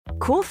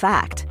Cool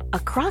fact, a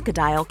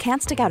crocodile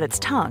can't stick out its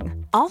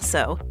tongue.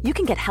 Also, you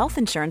can get health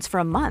insurance for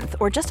a month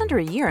or just under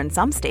a year in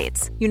some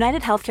states.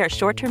 United Healthcare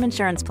short-term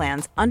insurance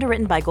plans,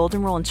 underwritten by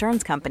Golden Rule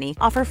Insurance Company,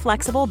 offer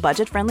flexible,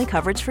 budget-friendly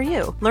coverage for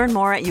you. Learn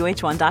more at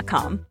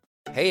uh1.com.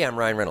 Hey, I'm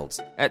Ryan Reynolds.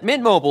 At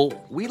Mint Mobile,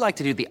 we like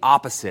to do the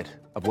opposite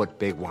of what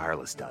Big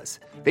Wireless does.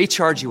 They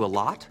charge you a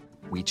lot,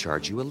 we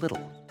charge you a little.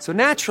 So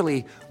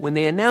naturally, when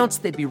they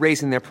announced they'd be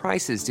raising their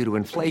prices due to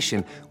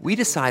inflation, we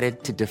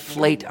decided to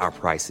deflate our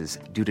prices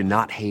due to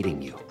not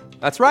hating you.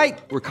 That's right.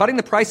 We're cutting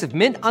the price of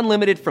Mint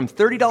Unlimited from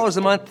 $30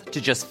 a month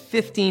to just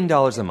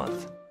 $15 a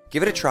month.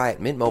 Give it a try at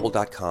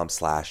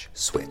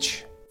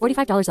mintmobile.com/switch.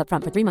 $45 up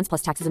front for 3 months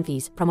plus taxes and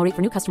fees. Promo rate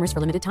for new customers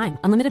for limited time.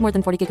 Unlimited more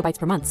than 40 gigabytes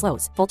per month.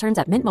 Slows full terms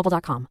at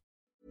mintmobile.com.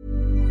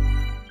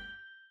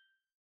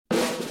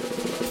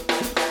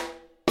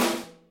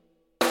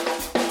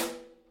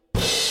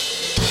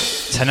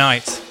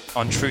 Tonight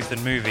on Truth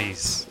in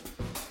Movies,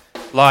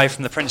 live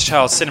from the Prince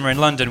Charles Cinema in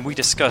London, we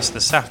discuss the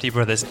Safdie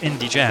brothers'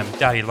 indie gem,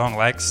 Daddy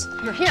Longlegs.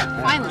 You're here,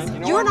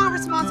 finally. You're not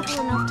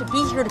responsible enough to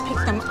be here to pick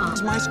them up.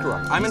 It's my screw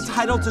up. I'm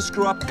entitled to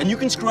screw up, and you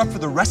can screw up for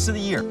the rest of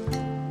the year.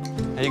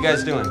 How you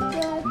guys doing?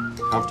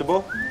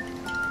 Comfortable?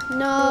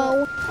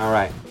 No. All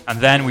right.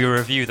 And then we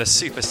review the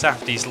Super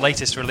Safdie's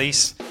latest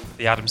release,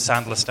 the Adam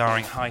Sandler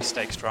starring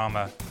high-stakes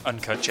drama,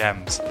 Uncut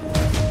Gems.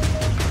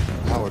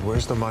 Howard,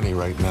 where's the money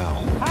right now?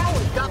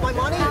 Howard, got my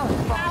money? Howard!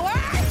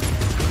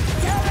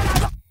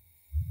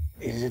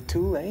 Is it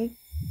too late?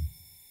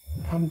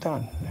 I'm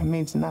done. It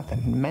means nothing.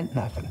 It meant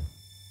nothing.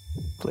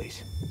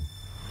 Please.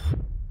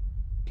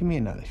 Give me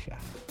another shot.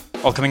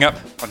 All coming up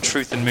on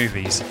Truth in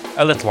Movies,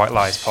 a Little White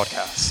Lies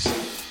podcast.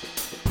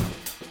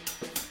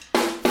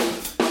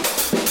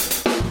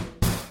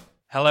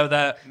 Hello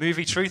there,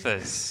 movie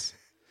truthers.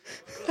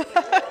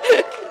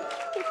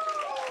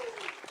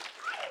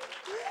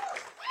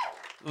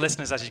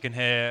 Listeners, as you can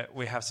hear,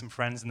 we have some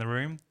friends in the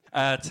room.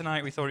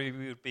 Tonight we thought it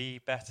would be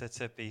better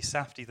to be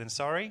Safdie than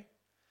sorry.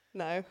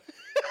 No.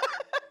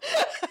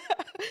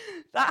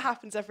 That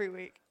happens every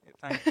week.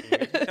 Thank you.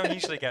 You don't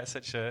usually get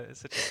such a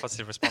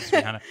positive response from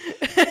you, Hannah.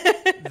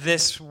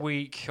 This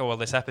week, or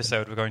this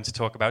episode, we're going to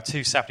talk about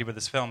two Safdie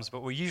Brothers films, but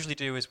what we usually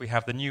do is we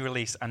have the new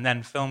release and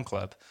then film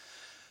club.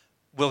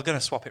 We're going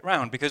to swap it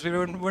round because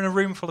we're in a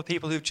room full of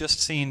people who've just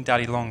seen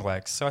Daddy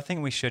Longlegs. So I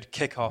think we should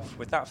kick off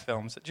with that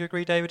film. So do you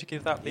agree, David, to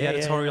give that the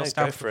editorial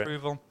stamp of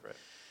approval?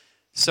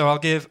 So I'll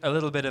give a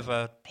little bit of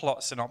a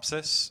plot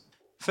synopsis.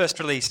 First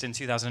released in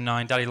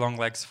 2009, Daddy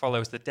Longlegs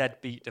follows the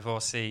deadbeat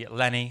divorcee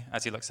Lenny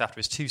as he looks after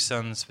his two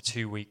sons for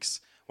 2 weeks,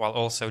 while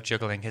also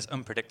juggling his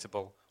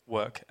unpredictable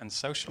work and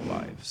social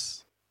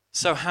lives.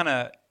 So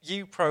Hannah,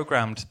 you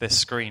programmed this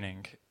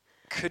screening.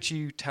 Could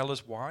you tell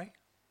us why?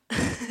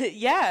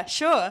 Yeah,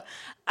 sure.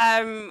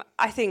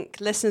 I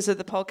think listeners of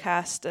the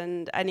podcast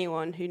and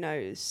anyone who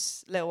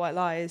knows Little White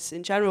Lies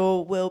in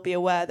general will be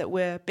aware that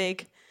we're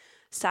big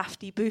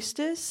Safdie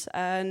boosters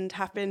and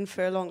have been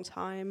for a long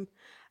time,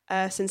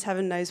 since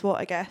heaven knows what,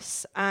 I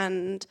guess.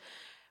 And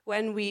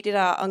when we did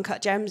our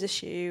Uncut Gems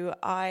issue,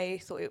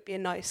 I thought it would be a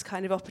nice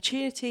kind of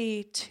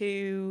opportunity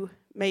to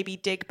maybe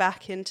dig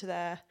back into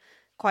their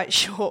quite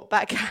short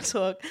back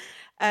catalogue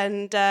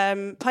and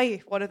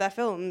play one of their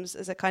films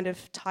as a kind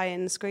of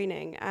tie-in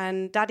screening.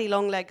 And Daddy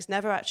Longlegs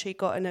never actually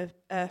got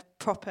a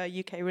proper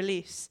UK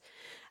release.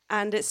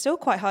 And it's still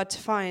quite hard to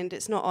find.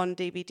 It's not on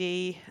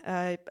DVD.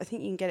 I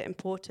think you can get it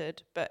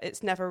imported, but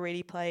it's never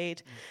really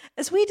played.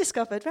 As we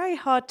discovered, very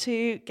hard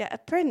to get a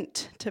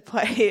print to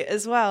play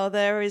as well.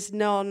 There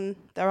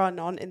are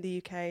none in the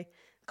UK. The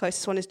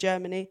closest one is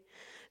Germany.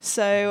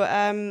 So,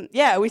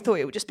 we thought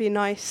it would just be a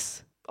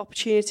nice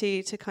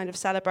opportunity to kind of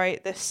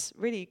celebrate this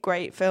really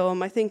great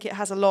film. I think it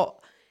has a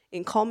lot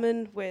in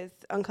common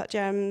with Uncut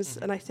Gems,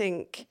 and I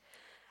think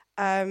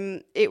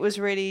it was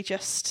really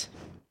just,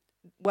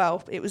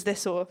 it was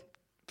this or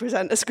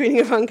present a screening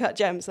of Uncut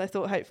Gems. I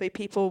thought hopefully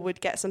people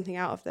would get something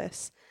out of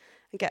this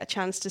and get a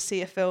chance to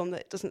see a film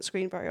that doesn't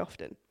screen very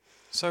often.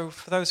 So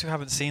for those who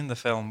haven't seen the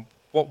film,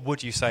 what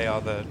would you say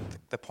are the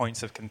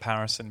points of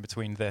comparison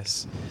between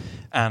this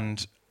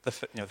and the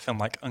film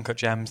like Uncut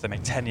Gems? They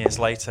make 10 years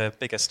later,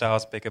 bigger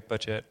stars, bigger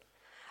budget.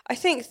 I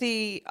think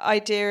the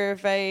idea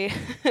of a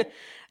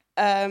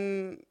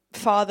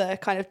father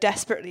kind of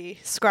desperately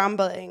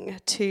scrambling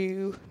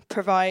to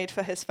provide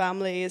for his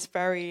family is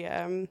very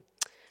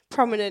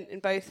prominent in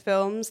both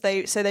films.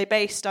 They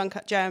based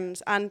Uncut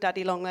Gems and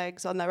Daddy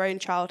Longlegs on their own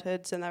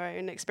childhoods and their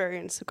own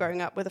experience of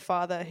growing up with a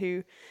father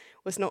who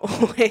was not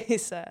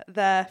always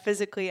there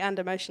physically and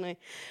emotionally.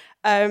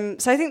 So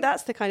I think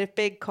that's the kind of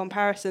big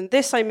comparison.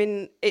 This,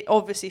 it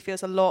obviously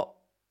feels a lot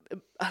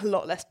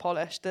less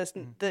polished. I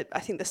think the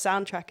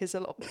soundtrack is a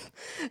lot.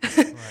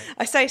 Right.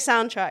 I say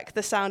soundtrack,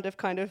 the sound of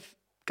kind of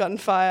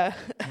gunfire,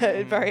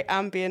 very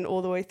ambient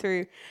all the way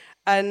through.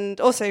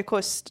 And also, of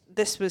course,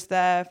 this was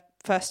their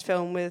first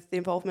film with the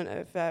involvement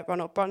of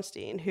Ronald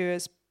Bronstein, who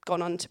has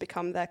gone on to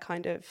become their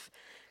kind of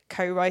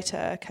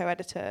co-writer,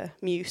 co-editor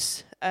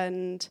muse.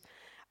 And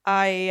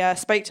I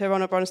spoke to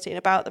Ronald Bronstein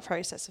about the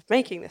process of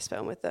making this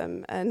film with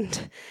them,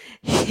 and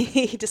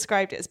he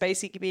described it as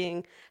basically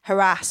being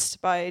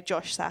harassed by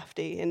Josh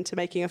Safdie into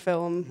making a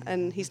film,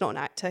 and he's not an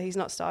actor, he's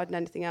not starred in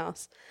anything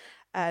else.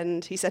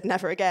 And he said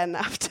never again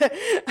after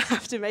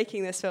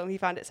making this film. He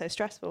found it so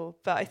stressful.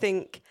 But I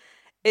think,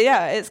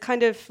 yeah, it's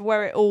kind of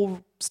where it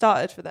all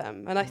started for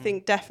them. And I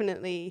think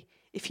definitely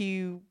if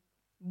you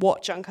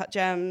watch Uncut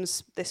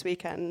Gems this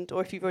weekend,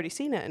 or if you've already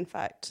seen it, in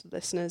fact,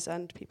 listeners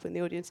and people in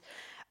the audience,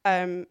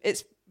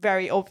 it's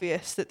very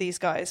obvious that these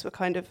guys were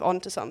kind of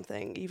onto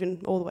something, even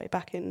all the way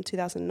back in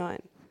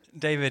 2009.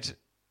 David,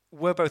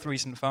 we're both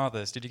recent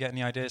fathers. Did you get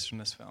any ideas from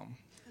this film?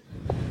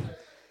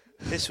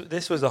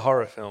 This was a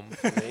horror film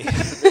for me.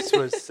 This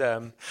was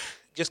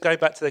just going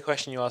back to the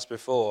question you asked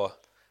before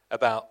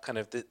about kind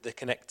of the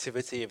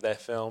connectivity of their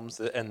films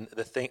and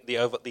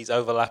these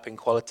overlapping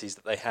qualities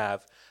that they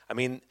have. I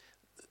mean,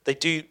 they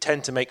do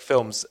tend to make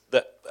films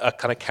that are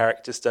kind of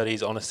character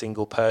studies on a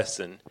single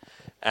person,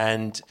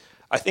 and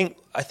I think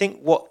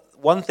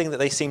one thing that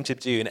they seem to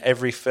do in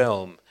every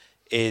film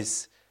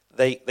is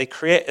they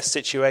create a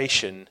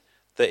situation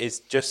that is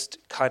just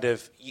kind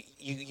of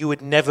you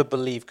would never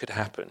believe could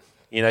happen.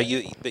 You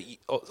know,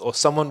 or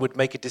someone would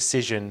make a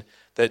decision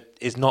that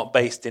is not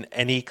based in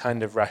any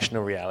kind of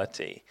rational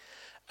reality,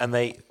 and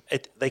they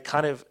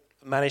kind of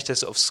manage to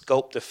sort of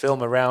sculpt a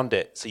film around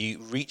it. So you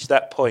reach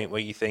that point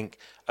where you think,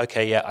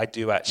 okay, yeah, I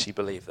do actually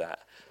believe that.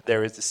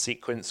 There is a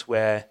sequence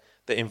that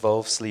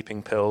involves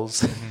sleeping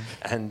pills,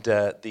 and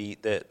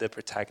the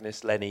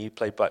protagonist Lenny,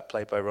 played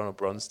by Ronald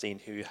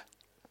Bronstein, who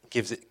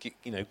gives it,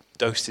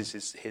 doses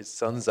his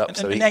sons up.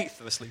 And an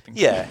eighth of a sleeping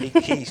pill. Yeah,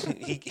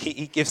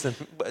 he gives them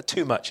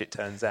too much, it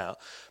turns out.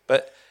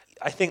 But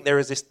I think there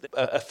is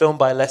a film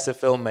by a lesser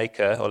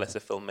filmmaker or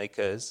lesser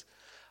filmmakers.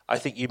 I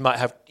think you might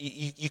have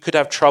you could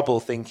have trouble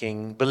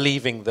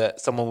believing that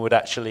someone would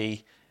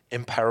actually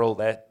imperil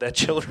their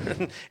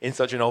children in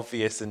such an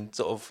obvious and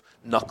sort of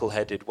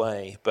knuckle-headed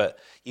way. But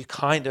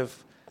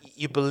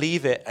you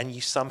believe it, and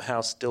you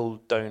somehow still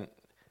don't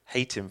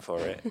hate him for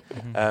it.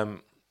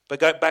 But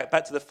go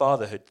back to the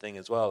fatherhood thing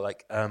as well.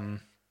 Like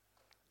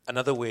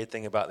another weird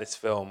thing about this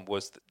film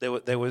was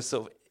that there was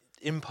sort of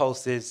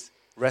impulses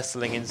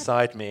wrestling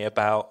inside me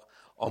about,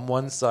 on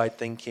one side,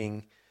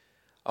 thinking,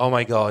 "Oh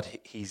my God,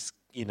 these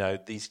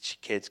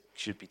kids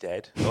should be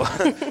dead,"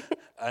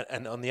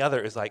 and on the other,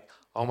 it was like,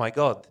 "Oh my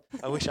God,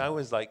 I wish I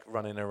was like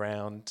running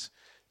around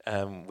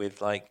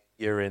with like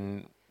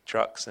urine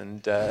trucks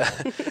and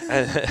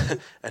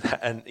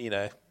you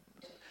know."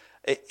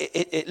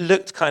 It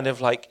looked kind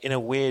of like, in a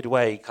weird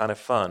way, kind of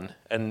fun,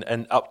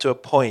 and up to a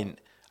point,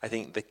 I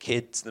think the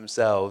kids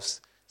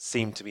themselves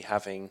seem to be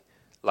having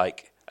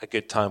like a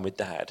good time with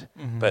Dad.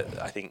 But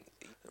I think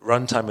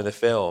runtime of the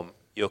film,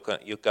 you're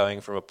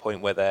going from a point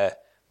where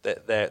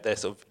they're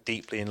sort of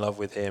deeply in love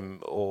with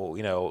him, or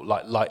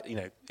like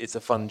it's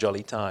a fun,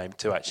 jolly time,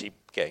 to actually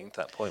getting to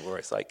that point where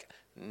it's like,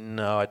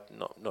 no, I'm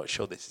not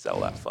sure this is all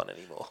that fun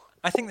anymore.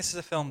 I think this is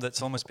a film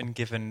that's almost been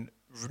given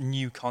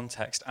new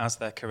context as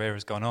their career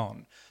has gone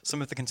on. Some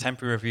of the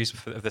contemporary reviews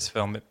of this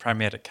film, it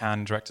premiered at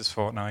Cannes Directors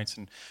Fortnight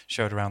and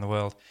showed around the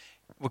world,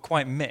 were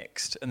quite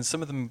mixed. And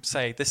some of them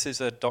say this is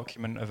a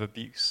document of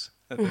abuse.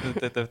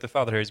 The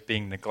father here is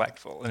being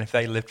neglectful. And if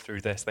they lived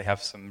through this, they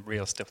have some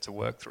real stuff to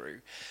work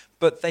through.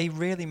 But they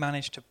really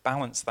managed to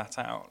balance that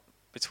out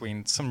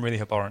between some really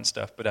abhorrent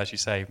stuff, but as you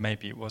say,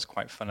 maybe it was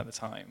quite fun at the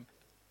time.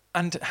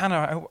 And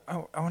Hannah,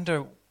 I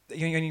wonder,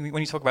 when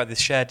you talk about this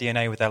shared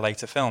DNA with their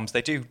later films,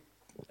 they do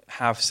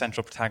have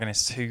central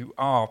protagonists who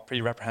are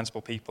pretty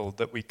reprehensible people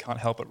that we can't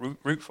help but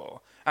root for,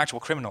 actual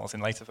criminals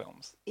in later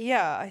films.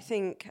 Yeah, I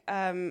think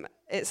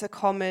it's a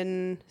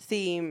common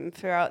theme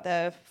throughout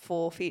their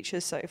 4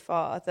 features so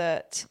far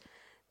that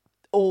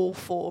all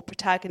 4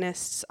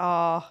 protagonists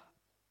are,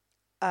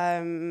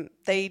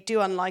 they do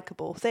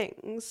unlikable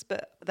things,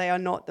 but they are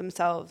not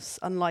themselves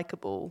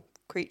unlikable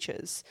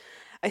creatures.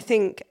 I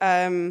think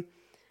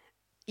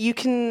you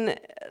can,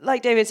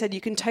 like David said, you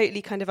can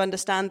totally kind of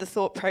understand the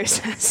thought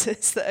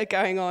processes that are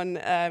going on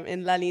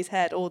in Lenny's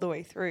head all the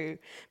way through.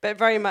 But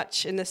very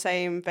much in the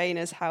same vein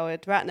as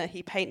Howard Ratner,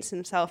 he paints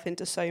himself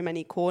into so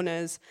many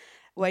corners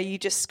where you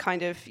just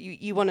kind of,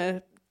 you want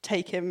to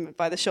take him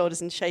by the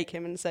shoulders and shake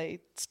him and say,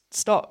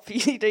 stop,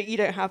 you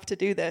don't have to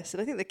do this.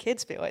 And I think the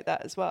kids feel like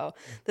that as well.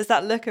 There's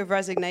that look of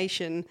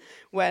resignation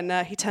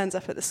when he turns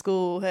up at the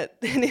school near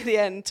the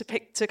end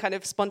to kind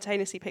of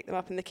spontaneously pick them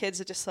up, and the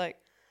kids are just like,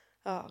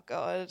 oh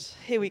God,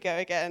 here we go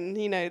again.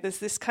 There's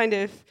this kind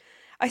of,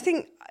 I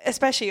think,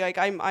 especially like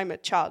I'm a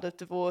child of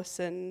divorce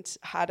and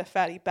had a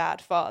fairly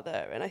bad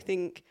father, and I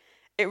think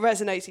it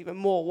resonates even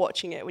more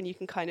watching it when you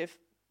can kind of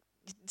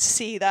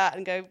see that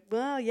and go,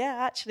 well, yeah,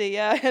 actually,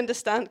 I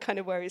understand kind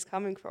of where he's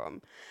coming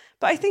from.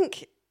 But I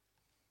think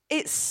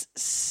it's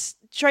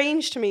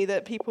strange to me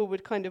that people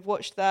would kind of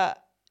watch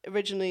that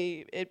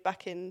originally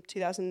back in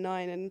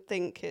 2009 and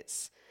think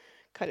it's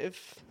kind of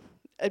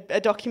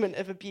a document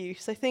of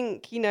abuse. I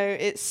think,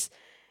 it's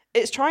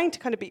trying to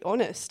kind of be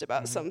honest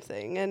about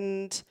something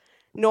and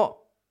not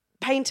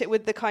paint it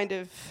with the kind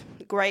of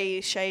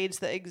grey shades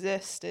that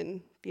exist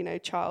in, you know,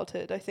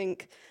 childhood. I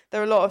think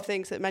there are a lot of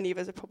things that many of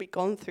us have probably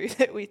gone through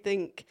that we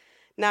think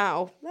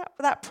now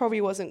that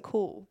probably wasn't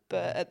cool,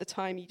 but at the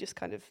time you just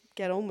kind of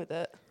get on with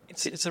it.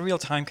 It's a real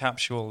time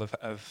capsule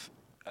of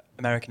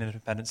American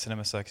independent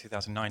cinema circa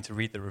 2009 to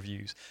read the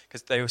reviews,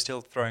 because they were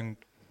still throwing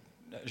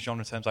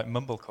genre terms like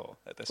mumblecore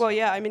at this point.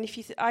 Yeah, I mean,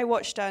 I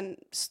watched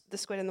The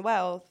Squid and the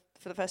Whale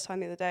for the first time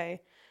the other day,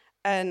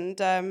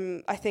 and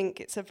I think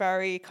it's a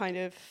very kind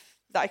of,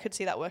 that I could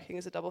see that working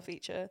as a double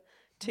feature.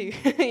 You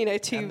know,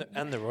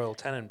 and the Royal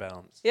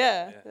Tenenbaums.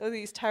 Yeah, all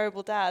these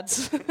terrible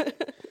dads.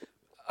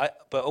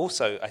 But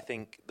also, I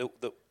think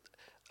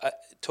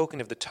talking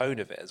of the tone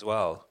of it as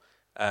well,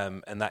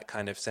 and that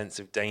kind of sense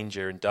of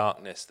danger and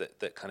darkness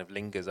that kind of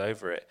lingers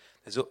over it.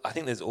 I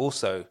think there's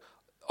also,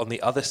 on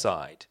the other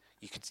side,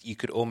 you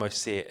could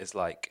almost see it as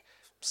like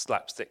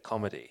slapstick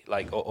comedy,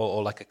 like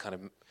or like a kind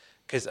of,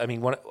 because I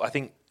mean,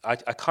 I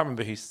can't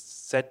remember who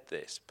said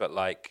this, but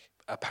like,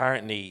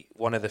 apparently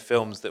one of the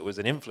films that was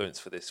an influence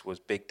for this was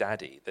Big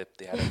Daddy, the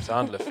Adam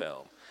Sandler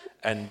film,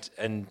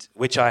 and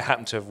which I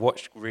happen to have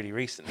watched really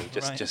recently,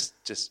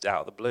 just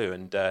out of the blue,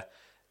 and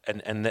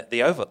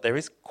there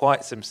is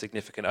quite some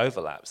significant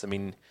overlaps. I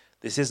mean,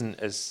 this isn't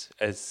as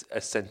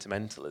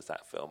sentimental as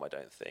that film, I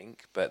don't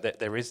think, but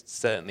there is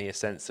certainly a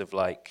sense of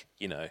like,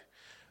 you know,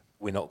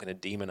 we're not going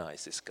to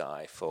demonize this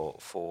guy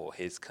for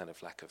his kind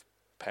of lack of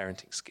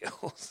parenting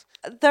skills.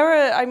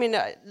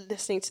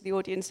 Listening to the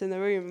audience in the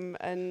room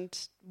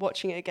and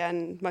watching it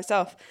again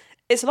myself,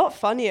 it's a lot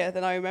funnier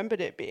than I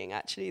remembered it being,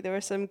 actually. There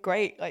are some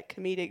great like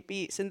comedic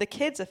beats, and the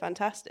kids are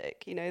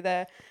fantastic. You know,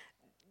 they're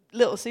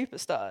little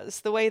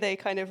superstars. The way they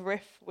kind of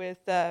riff with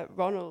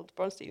Ronald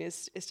Bronstein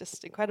is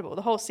just incredible.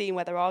 The whole scene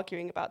where they're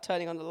arguing about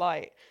turning on the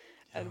light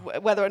and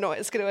whether or not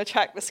it's going to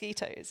attract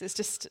mosquitoes is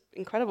just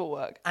incredible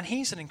work. And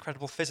he's an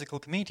incredible physical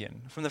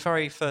comedian. From the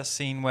very first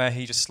scene where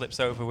he just slips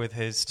over with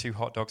his 2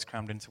 hot dogs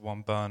crammed into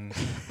one bun,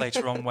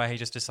 later on where he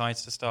just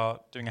decides to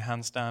start doing a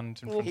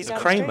handstand. He's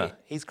Kramer.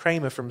 He's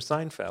Kramer from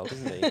Seinfeld,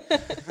 isn't he?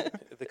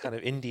 The kind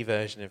of indie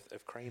version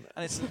of Kramer.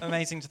 And it's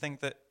amazing to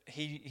think that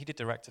he did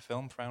direct a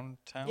film,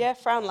 Frowntown. Yeah,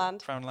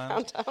 Frownland.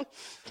 Frowntown.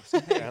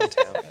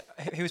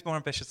 He was more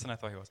ambitious than I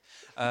thought he was.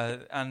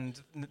 And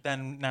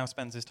then now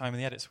spends his time in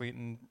the edit suite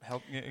and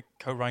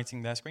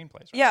co-writing their screenplays.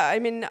 Right? Yeah, I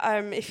mean,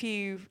 if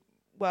you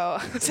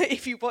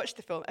watch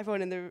the film,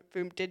 everyone in the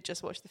room did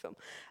just watch the film.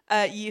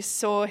 You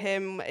saw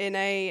him in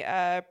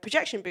a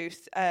projection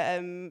booth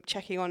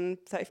checking on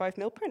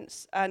 35mm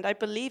prints, and I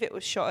believe it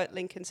was shot at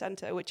Lincoln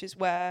Center, which is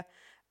where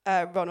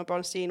Ronald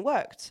Bronstein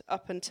worked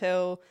up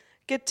until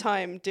Good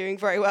Time, doing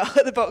very well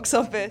at the box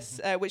office,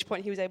 at which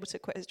point he was able to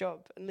quit his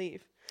job and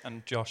leave.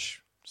 And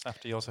Josh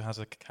Safdie also has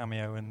a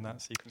cameo in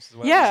that sequence as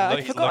well. Yeah,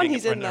 I'd forgotten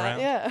he's in that,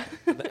 yeah.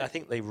 I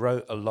think they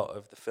wrote a lot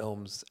of the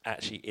films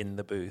actually in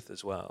the booth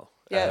as well.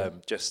 Yeah.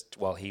 Just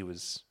while he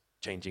was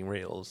changing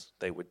reels,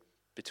 they would,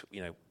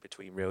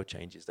 between reel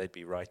changes, they'd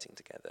be writing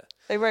together.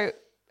 They wrote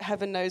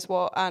Heaven Knows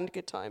What and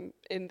Good Time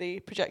in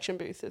the projection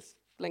booth of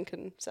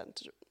Lincoln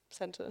Center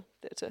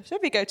Theatre. So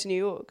if you go to New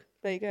York,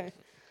 there you go.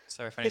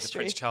 So if any of the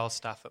Prince Charles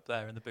staff up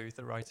there in the booth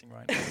are writing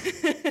right now,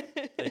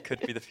 they could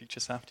be the future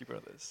Safdie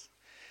brothers.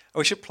 Oh,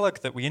 we should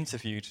plug that we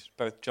interviewed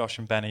both Josh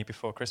and Benny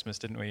before Christmas,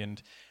 didn't we?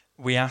 And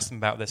we asked them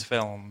about this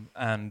film,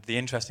 and the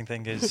interesting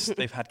thing is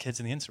they've had kids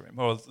in the interim,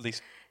 or at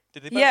least,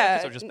 did they both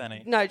have kids or just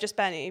Benny? No, just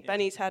Benny. Yeah.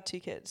 Benny's had 2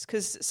 kids.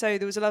 So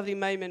there was a lovely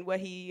moment where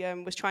he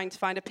was trying to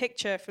find a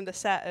picture from the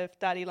set of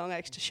Daddy Long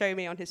Legs to show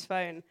me on his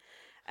phone.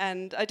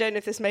 And I don't know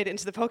if this made it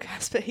into the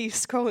podcast, but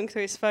he's scrolling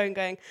through his phone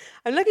going,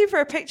 I'm looking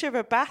for a picture of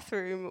a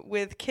bathroom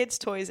with kids'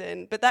 toys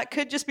in, but that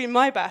could just be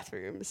my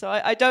bathroom, so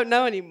I don't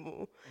know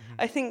anymore. Mm-hmm.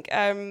 I think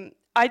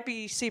I'd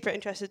be super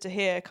interested to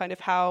hear kind of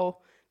how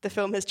the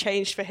film has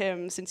changed for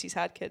him since he's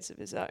had kids of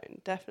his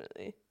own,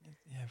 definitely.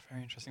 Yeah,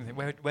 very interesting thing.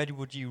 Where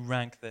would you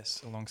rank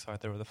this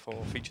alongside their other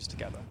 4 features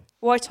together?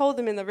 Well, I told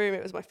them in the room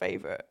it was my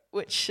favourite,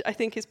 which I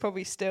think is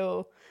probably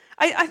still...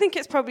 I think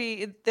it's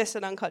probably this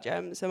and Uncut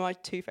Gems are my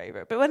 2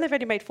 favourite. But when they've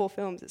already made 4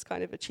 films, it's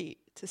kind of a cheat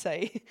to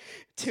say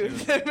two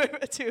of them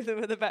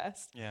are the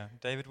best. Yeah.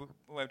 David,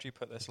 where would you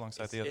put this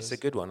alongside the others? It's a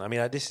good one. I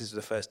mean, this is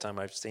the first time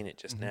I've seen it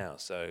just now.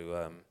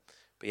 So,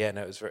 but yeah,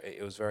 no,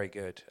 it was very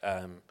good.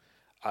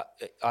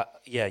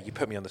 You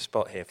put me on the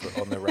spot here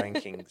on the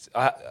rankings.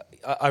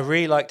 I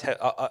really liked.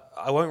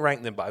 I won't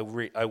rank them, but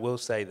I will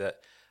say that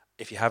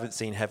if you haven't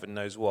seen Heaven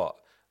Knows What,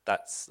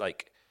 that's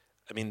like,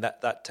 I mean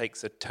that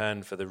takes a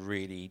turn for the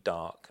really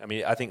dark. I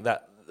mean, I think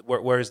that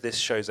whereas this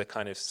shows a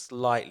kind of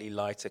slightly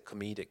lighter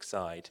comedic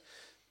side,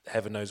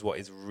 Heaven Knows What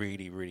is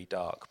really really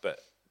dark, but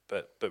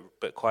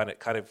quite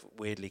kind of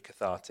weirdly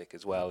cathartic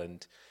as well,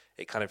 and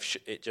it kind of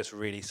it just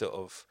really sort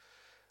of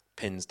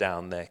pins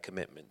down their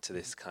commitment to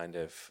this kind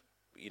of,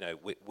 you know,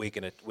 we're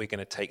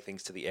gonna take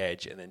things to the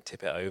edge and then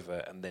tip it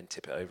over and then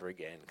tip it over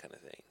again kind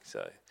of thing.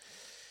 So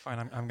fine,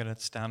 I'm going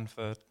to stand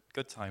for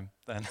Good Time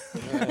then.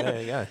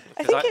 There you go.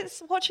 I think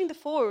it's watching the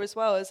 4 as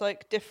well as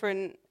like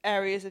different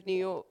areas of New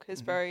York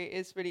is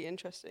really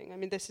interesting. I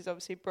mean, this is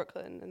obviously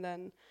Brooklyn, and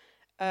then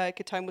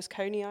Good Time was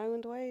Coney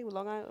Island way,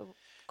 Long Island,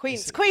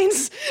 Queens.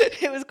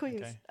 It was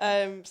Queens.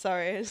 Okay.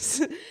 Sorry.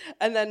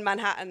 And then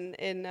Manhattan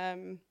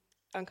in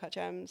Uncut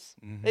Gems.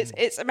 Mm-hmm.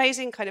 It's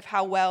amazing kind of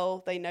how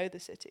well they know the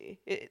city.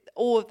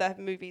 All of their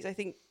movies, I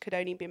think, could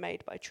only be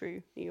made by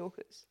true New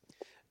Yorkers.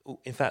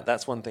 In fact,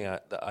 that's one thing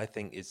that I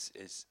think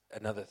is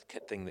another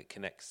thing that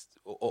connects,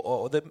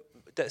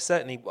 that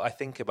certainly what I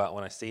think about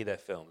when I see their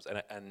films,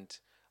 and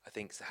I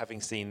think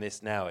having seen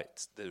this now,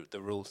 it's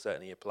the rule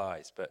certainly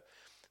applies. But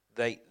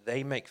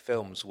they make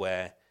films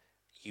where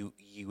you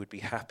would be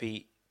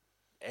happy,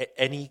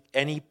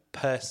 any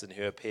person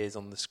who appears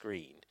on the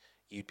screen,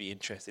 you'd be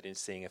interested in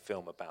seeing a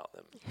film about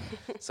them.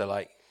 So,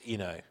 like, you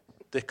know,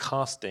 the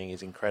casting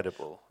is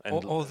incredible.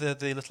 And or the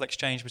little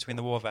exchange between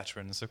the war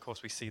veterans. Of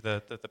course, we see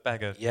the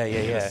beggar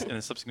in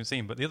a subsequent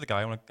scene. But the other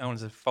guy, I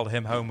wanted to follow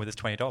him home with his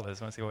 $20. I want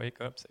to see what he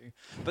got up to.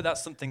 But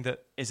that's something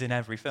that is in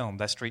every film,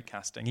 their street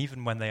casting.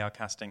 Even when they are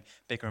casting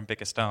bigger and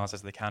bigger stars,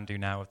 as they can do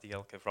now with the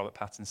ilk of Robert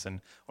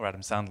Pattinson or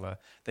Adam Sandler,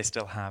 they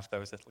still have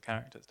those little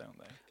characters, don't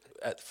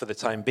they? For the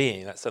time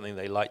being, that's something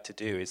they like to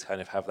do, is kind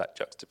of have that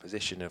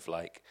juxtaposition of,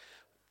 like,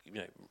 you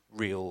know,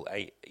 real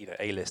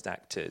A-list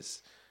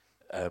actors,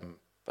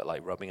 but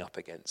like rubbing up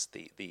against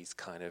these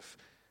kind of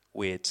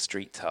weird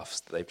street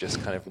toughs that they've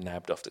just kind of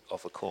nabbed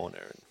off a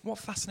corner. What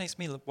fascinates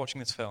me watching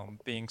this film,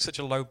 being such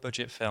a low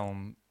budget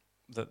film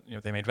that, you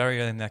know, they made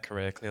very early in their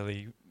career,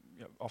 clearly, you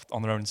know,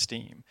 on their own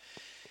steam.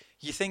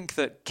 You think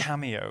that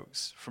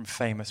cameos from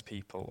famous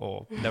people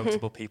or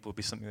notable people would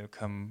be something that would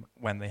come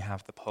when they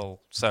have the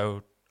pull.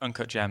 So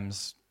Uncut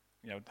Gems,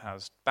 you know,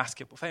 has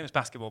famous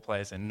basketball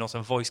players in, and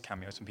also voice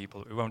cameos from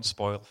people who won't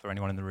spoil for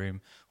anyone in the room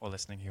or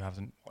listening who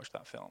hasn't watched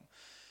that film.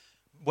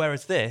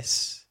 Whereas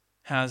this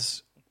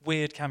has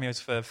weird cameos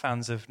for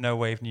fans of no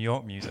wave New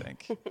York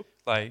music.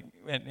 Like,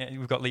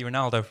 we've got Lee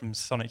Ronaldo from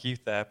Sonic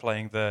Youth there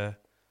playing the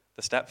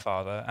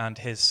stepfather, and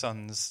his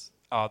sons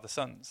are the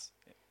sons.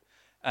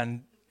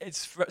 And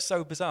it's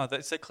so bizarre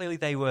that so clearly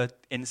they were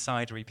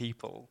insidery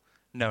people,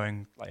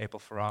 knowing like Abel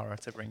Ferrara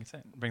to bring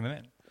them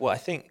in. Well, I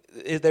think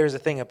there is a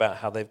thing about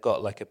how they've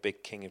got like a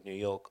big King of New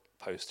York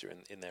poster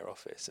in their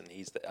office, and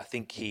I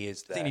think he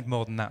is there. I think you need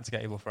more than that to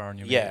get Abel Ferrara in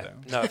your movie,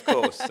 though. No, of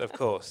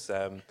course.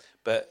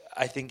 But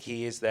I think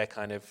he is their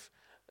kind of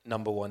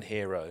number one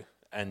hero,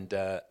 and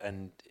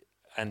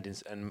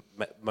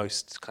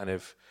most kind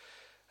of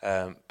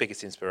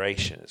biggest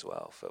inspiration as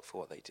well for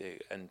what they do.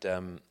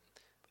 And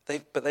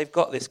they've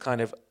got this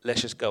kind of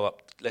let's just go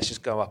up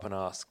and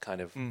ask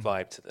kind of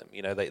vibe to them.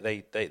 You know,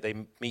 they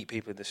meet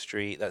people in the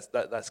street.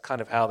 That's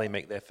kind of how they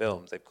make their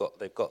films. They've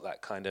got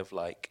that kind of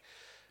like.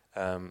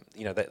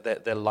 You know,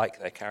 they're like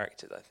their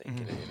characters, I think,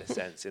 in a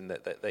sense, in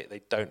that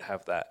they don't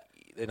have that.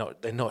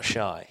 They're not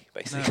shy,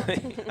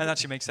 basically. No. And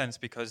actually makes sense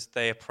because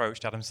they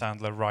approached Adam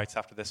Sandler right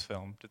after this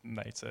film, didn't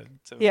they, to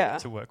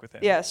work with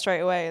him? Yeah,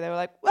 straight away. They were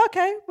like, well,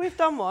 okay, we've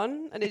done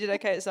one, and he did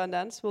okay at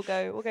Sundance. We'll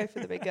go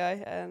for the big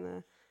guy,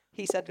 and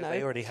he said no.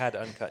 They already had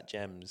Uncut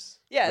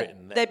Gems.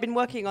 Written. They've been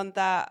working on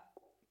that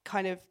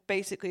kind of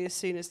basically as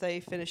soon as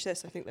they finished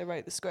this. I think they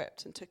wrote the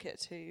script and took it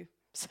to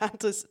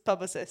Sandler's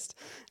publicist.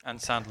 And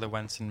Sandler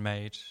went and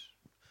made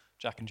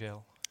Jack and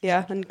Jill.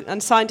 Yeah,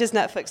 and signed his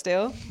Netflix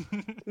deal.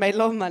 Made a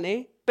lot of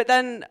money. But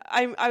then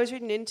I was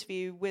reading an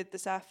interview with the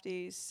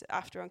Safdies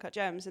after Uncut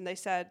Gems, and they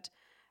said,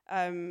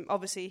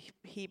 obviously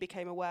he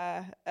became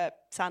aware,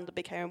 Sandler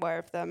became aware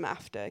of them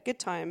after Good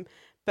Time,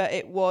 but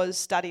it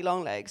was Daddy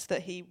Longlegs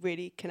that he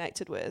really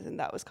connected with, and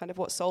that was kind of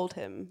what sold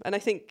him. And I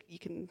think you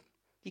can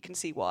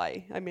see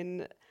why. I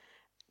mean,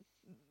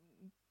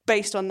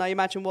 based on, I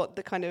imagine what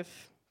the kind of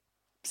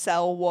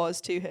sell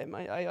was to him.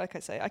 I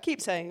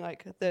keep saying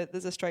like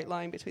there's a straight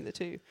line between the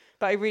two,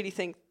 but I really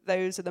think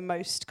those are the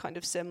most kind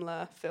of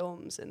similar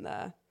films in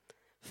their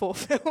film.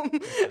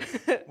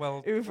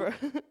 Well,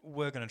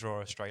 we're going to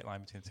draw a straight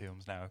line between the two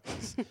films now,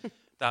 because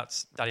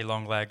that's Daddy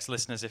Longlegs.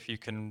 Listeners, if you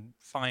can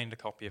find a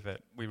copy of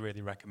it, we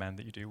really recommend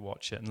that you do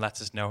watch it and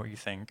let us know what you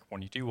think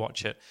when you do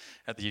watch it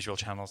at the usual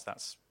channels.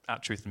 That's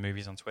at Truth and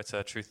Movies on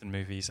Twitter,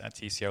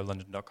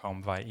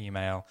 truthandmovies@tcolondon.com via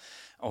email,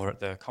 or at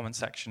the comment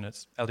section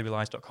at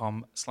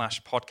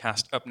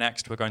lwlies.com/podcast. Up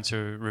next, we're going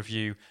to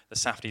review the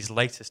Safdies'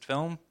 latest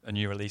film, a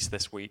new release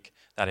this week,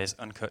 that is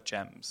Uncut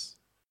Gems.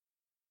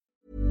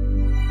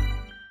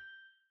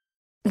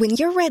 When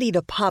you're ready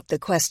to pop the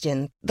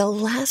question, the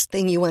last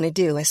thing you want to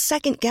do is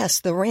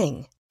second-guess the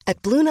ring.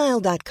 At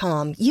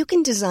BlueNile.com, you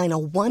can design a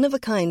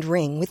one-of-a-kind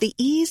ring with the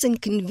ease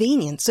and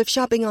convenience of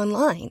shopping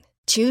online.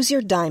 Choose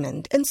your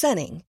diamond and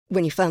setting.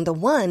 When you find the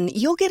one,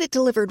 you'll get it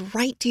delivered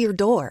right to your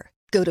door.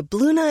 Go to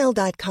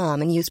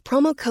BlueNile.com and use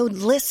promo code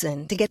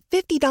LISTEN to get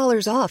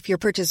 $50 off your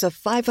purchase of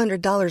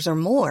 $500 or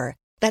more.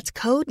 That's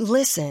code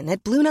LISTEN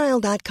at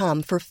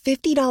BlueNile.com for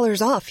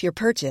 $50 off your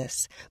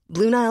purchase.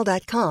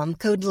 BlueNile.com,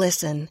 code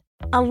LISTEN.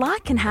 A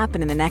lot can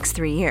happen in the next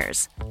 3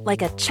 years.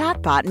 Like a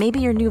chatbot may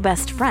be your new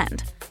best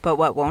friend. But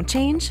what won't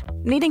change?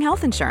 Needing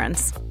health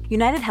insurance.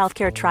 United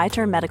Healthcare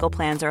Tri-Term Medical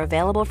Plans are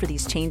available for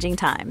these changing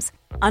times.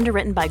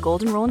 Underwritten by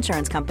Golden Rule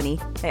Insurance Company,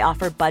 they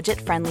offer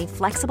budget-friendly,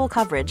 flexible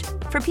coverage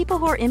for people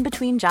who are in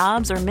between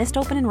jobs or missed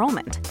open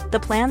enrollment. The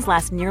plans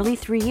last nearly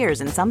 3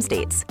 years in some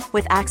states,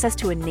 with access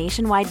to a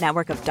nationwide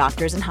network of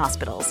doctors and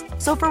hospitals.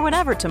 So for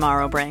whatever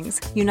tomorrow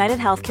brings, United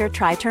Healthcare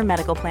Tri-Term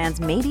Medical Plans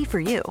may be for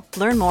you.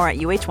 Learn more at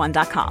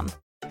uh1.com.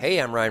 Hey,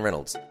 I'm Ryan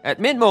Reynolds. At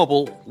Mint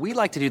Mobile, we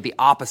like to do the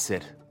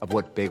opposite of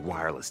what Big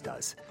Wireless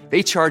does.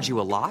 They charge you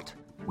a lot,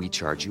 we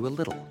charge you a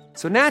little.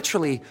 So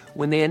naturally,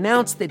 when they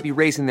announced they'd be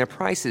raising their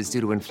prices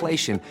due to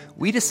inflation,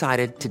 we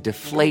decided to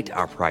deflate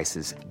our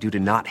prices due to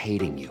not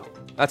hating you.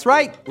 That's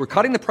right. We're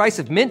cutting the price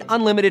of Mint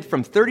Unlimited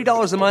from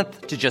 $30 a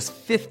month to just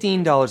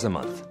 $15 a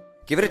month.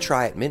 Give it a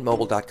try at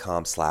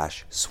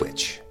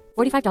mintmobile.com/switch.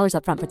 $45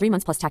 up front for 3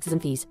 months plus taxes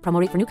and fees. Promo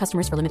rate for new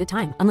customers for limited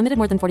time. Unlimited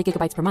more than 40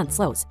 gigabytes per month.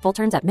 Slows full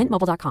terms at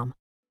mintmobile.com.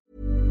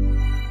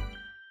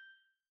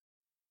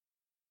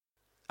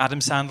 Adam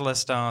Sandler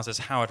stars as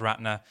Howard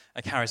Ratner,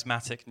 a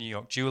charismatic New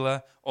York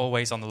jeweler,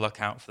 always on the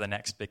lookout for the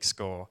next big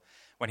score.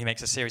 When he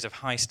makes a series of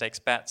high-stakes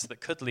bets that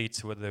could lead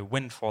to the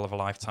windfall of a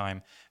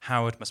lifetime,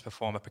 Howard must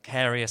perform a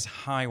precarious,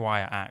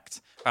 high-wire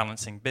act,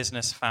 balancing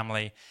business,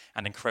 family,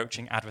 and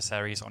encroaching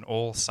adversaries on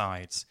all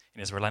sides in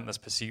his relentless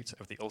pursuit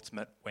of the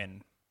ultimate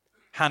win.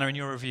 Hannah, in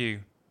your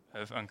review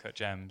of Uncut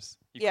Gems,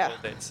 you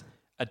called it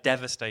a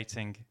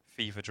devastating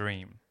fever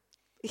dream.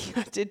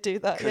 Yeah, I did do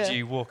that. Could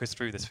you walk us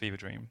through this fever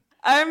dream?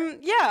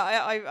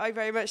 I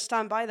very much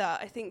stand by that.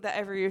 I think that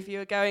every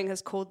reviewer going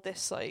has called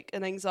this like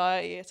an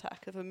anxiety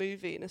attack of a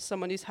movie, and as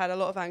someone who's had a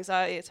lot of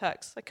anxiety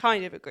attacks, I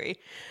kind of agree.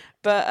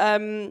 But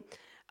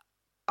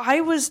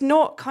I was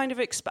not kind of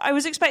I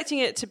was expecting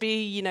it to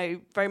be, you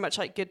know, very much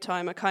like Good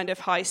Time, a kind of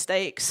high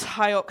stakes,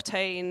 high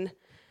octane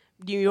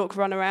New York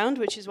runaround,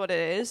 which is what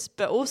it is.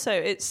 But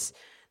also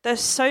there's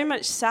so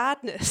much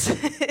sadness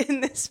in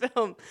this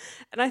film,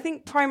 and I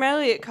think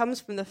primarily it comes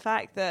from the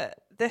fact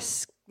that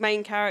this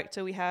main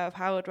character we have,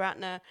 Howard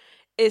Ratner,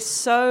 is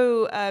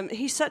so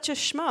he's such a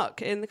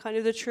schmuck in the kind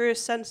of the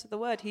truest sense of the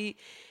word. He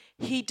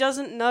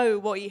doesn't know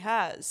what he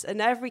has,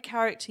 and every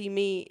character you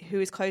meet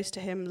who is close to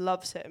him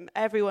loves him.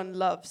 Everyone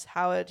loves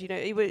Howard. You know,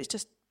 it's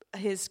just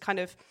his kind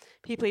of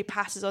people he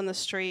passes on the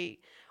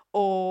street,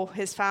 or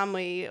his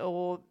family,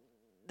 or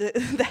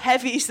the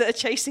heavies that are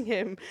chasing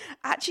him.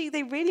 Actually,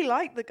 they really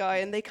like the guy,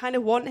 and they kind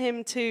of want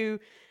him to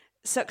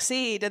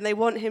succeed, and they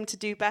want him to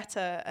do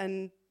better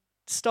and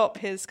stop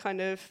his kind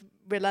of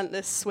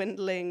relentless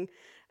swindling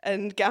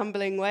and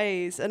gambling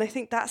ways. And I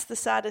think that's the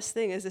saddest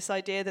thing, is this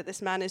idea that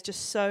this man is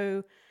just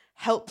so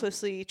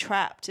helplessly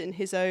trapped in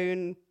his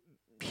own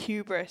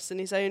hubris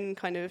and his own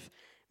kind of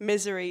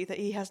misery that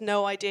he has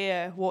no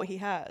idea what he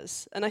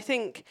has. And I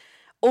think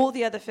all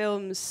the other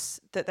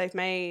films that they've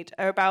made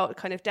are about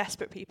kind of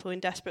desperate people in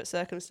desperate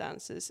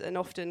circumstances, and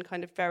often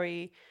kind of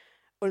very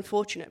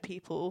unfortunate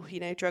people,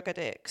 you know, drug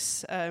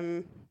addicts,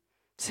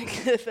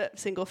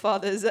 single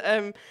fathers.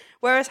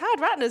 Whereas Howard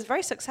Ratner is a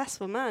very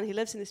successful man. He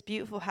lives in this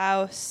beautiful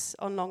house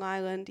on Long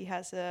Island. He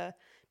has a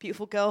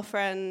beautiful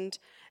girlfriend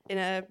in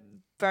a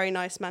very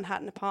nice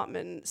Manhattan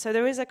apartment. So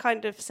there is a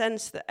kind of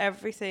sense that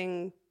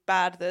everything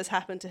bad that has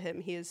happened to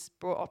him, he has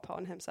brought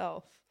upon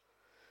himself.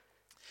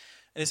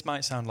 This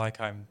might sound like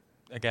I'm,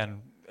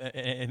 again,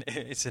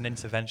 it's an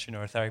intervention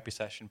or a therapy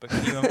session, but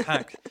can you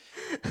unpack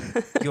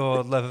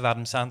your love of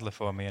Adam Sandler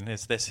for me, and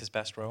is this his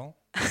best role?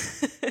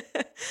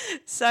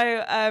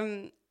 So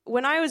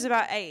when I was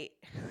about 8,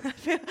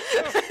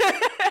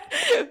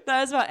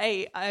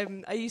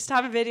 I used to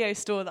have a video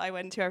store that I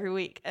went to every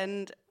week,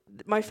 and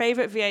my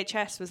favourite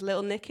VHS was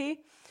Little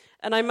Nicky,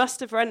 and I must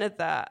have rented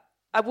that.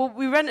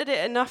 We rented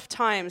it enough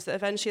times that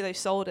eventually they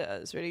sold it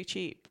as really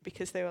cheap,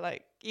 because they were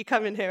like, you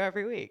come in here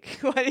every week,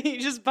 why don't you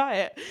just buy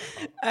it?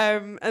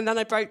 And then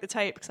I broke the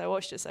tape because I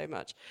watched it so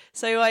much.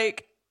 So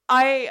like,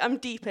 I am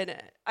deep in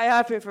it. I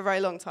have been for a very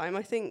long time.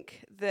 I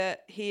think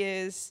that he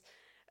is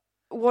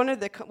one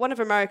of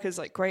America's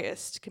like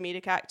greatest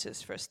comedic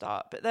actors for a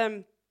start. But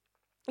then,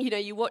 you know,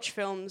 you watch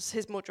films,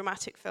 his more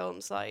dramatic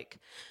films like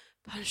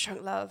Punch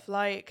Drunk Love,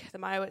 like The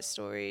Meyerowitz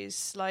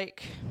Stories,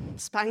 like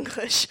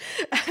Spanglish,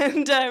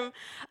 and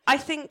I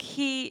think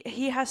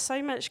he has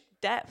so much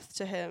depth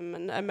to him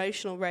and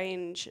emotional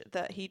range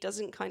that he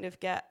doesn't kind of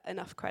get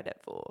enough credit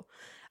for.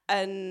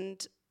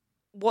 And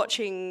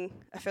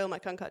watching a film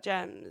like Uncut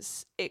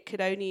Gems, it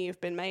could only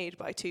have been made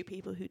by two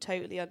people who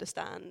totally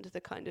understand the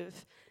kind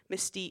of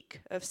mystique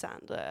of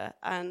Sandler,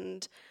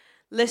 and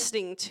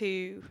listening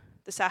to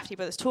the Safdie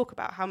brothers talk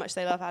about how much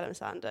they love Adam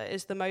Sandler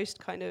is the most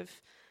kind of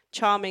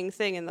charming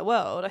thing in the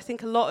world. I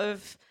think a lot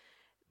of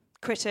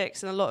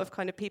critics and a lot of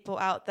kind of people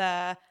out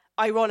there,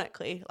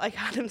 ironically, like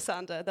Adam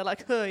Sandler, they're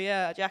like, oh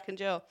yeah, Jack and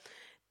Jill.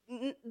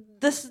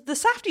 The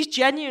Safdies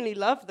genuinely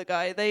love the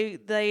guy.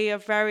 They are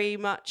very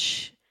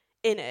much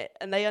in it,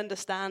 and they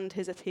understand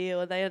his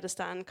appeal, and they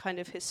understand kind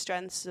of his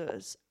strengths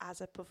as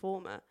a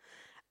performer.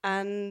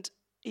 And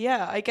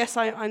yeah, I guess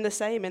I'm the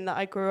same in that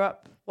I grew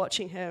up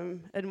watching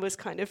him and was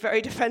kind of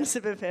very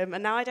defensive of him,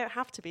 and now I don't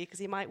have to be because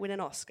he might win an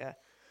Oscar.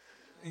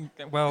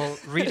 Well,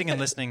 reading and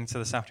listening to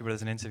the Safdie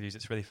brothers in interviews,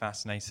 it's really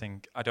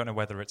fascinating. I don't know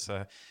whether it's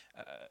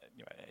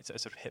it's a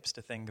sort of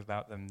hipster thing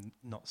about them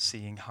not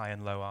seeing high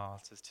and low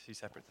art as two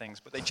separate things,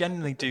 but they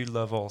generally do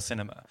love all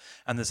cinema.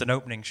 And there's an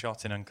opening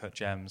shot in Uncut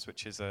Gems,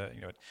 which is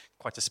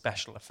quite a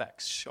special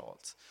effects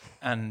shot.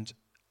 And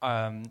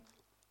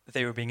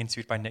they were being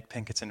interviewed by Nick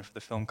Pinkerton for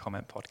the Film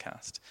Comment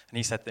podcast, and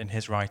he said that in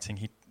his writing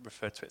he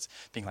referred to it as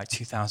being like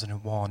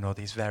 2001 or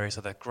these various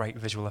other great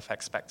visual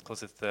effects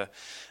spectacles of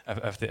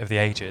the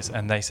ages.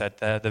 And they said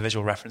the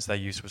visual reference they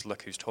used was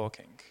 "Look Who's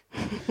Talking,"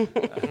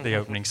 the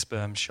opening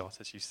sperm shot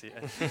as you see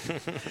it.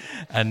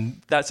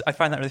 And I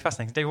find that really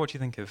fascinating. Dave, what do you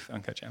think of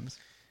Uncut Gems?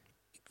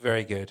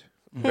 Very good,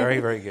 very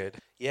very good.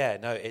 Yeah,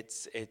 no,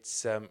 it's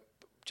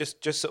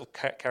just sort of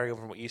carry on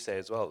from what you say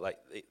as well. Like,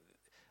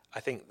 I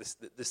think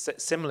the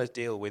similar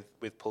deal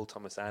with Paul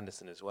Thomas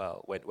Anderson as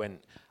well. When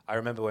I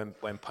remember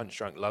when Punch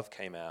Drunk Love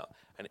came out,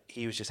 and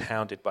he was just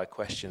hounded by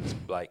questions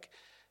like,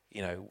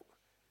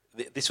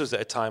 this was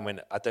at a time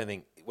when I don't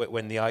think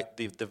when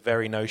the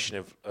very notion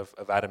of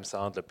Adam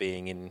Sandler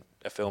being in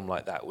a film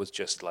like that was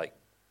just like,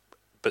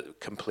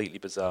 but completely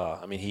bizarre.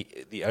 I mean,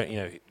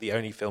 the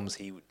only films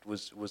he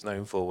was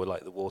known for were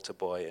like The Water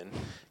Boy and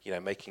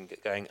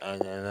going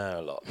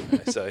a lot.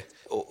 So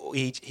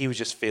he was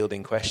just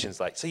fielding questions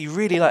like, so you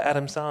really like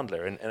Adam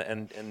Sandler,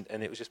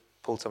 and it was just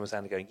Paul Thomas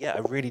Anderson going, yeah, I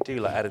really do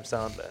like Adam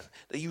Sandler.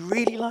 You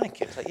really like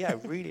him? It's like, yeah, I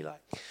really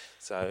like him.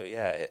 So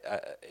yeah,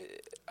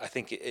 I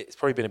think it's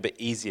probably been a bit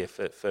easier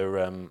for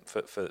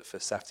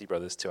Safdie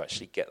brothers to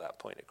actually get that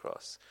point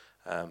across.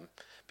 But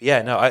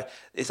yeah, no,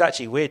 it's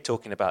actually weird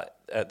talking about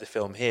the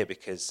film here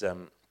because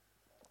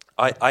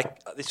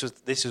this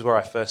was where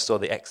I first saw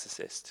The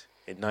Exorcist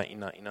in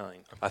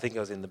 1999. I think I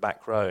was in the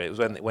back row. It was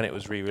when it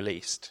was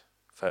re-released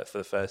for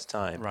the first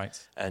time.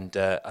 Right. And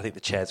I think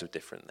the chairs were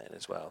different then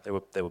as well. They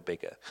were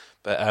bigger.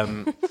 But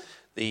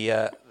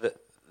the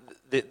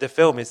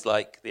film is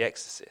like The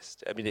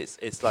Exorcist. I mean,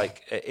 it's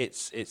like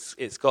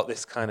it's got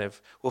this kind of,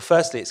 well,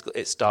 firstly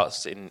it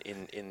starts in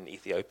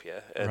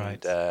Ethiopia, and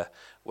right.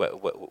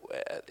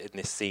 In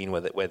this scene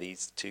where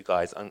these two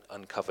guys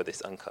uncover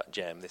this uncut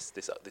gem, this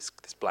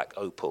black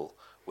opal,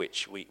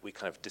 which we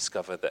kind of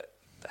discover that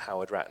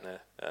Howard Ratner,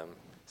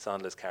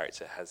 Sandler's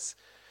character, has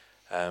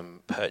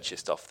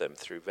purchased off them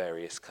through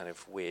various kind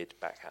of weird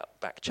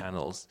back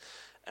channels,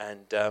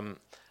 and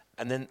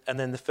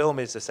then the film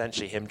is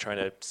essentially him trying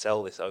to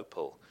sell this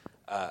opal,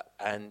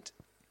 and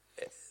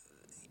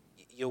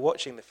you're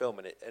watching the film,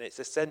 and it's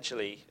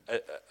essentially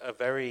a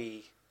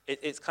very,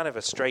 it's kind of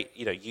a straight,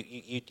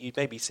 you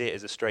maybe see it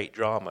as a straight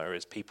drama,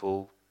 as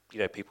people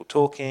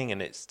talking,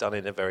 and it's done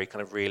in a very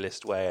kind of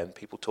realist way, and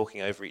people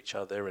talking over each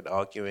other and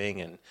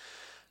arguing,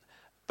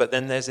 but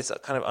then there's this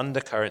kind of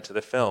undercurrent to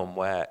the film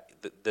where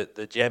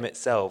the gem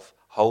itself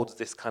holds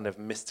this kind of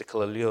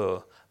mystical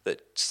allure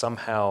that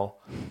somehow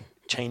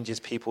changes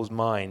people's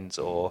minds,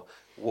 or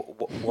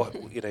what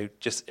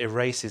just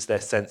erases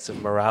their sense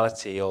of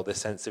morality or their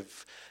sense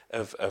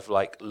of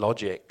like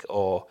logic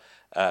or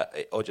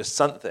just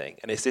something.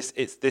 And it's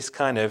this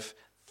kind of,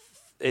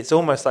 it's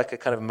almost like a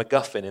kind of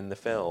MacGuffin in the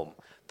film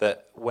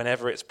that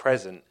whenever it's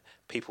present,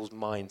 people's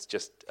minds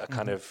just are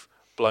kind of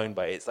blown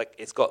by it. It's like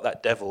it's got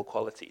that devil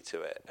quality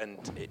to it, and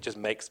it just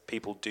makes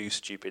people do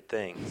stupid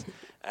things.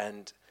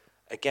 And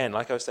again,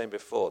 like I was saying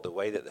before, the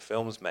way that the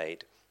film's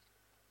made,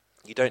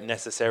 you don't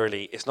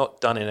necessarily, it's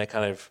not done in a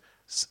kind of,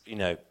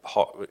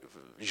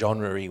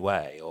 genre-y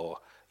way or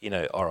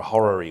a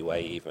horror-y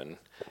way even.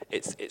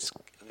 It's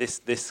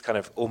this kind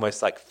of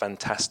almost like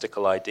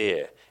fantastical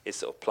idea is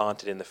sort of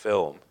planted in the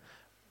film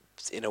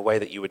in a way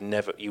that you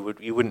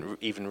wouldn't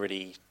even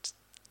really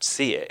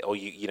see it, or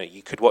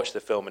you could watch the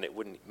film and it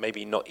wouldn't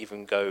maybe not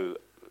even go,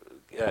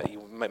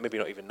 you maybe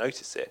not even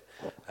notice it.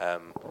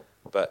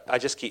 But I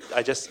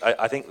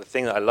think the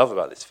thing that I love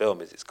about this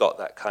film is it's got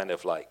that kind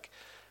of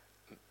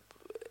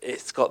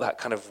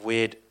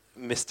weird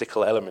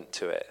mystical element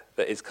to it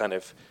that is kind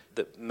of,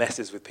 that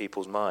messes with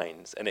people's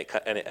minds, and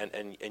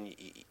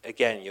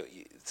again,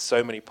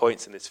 so many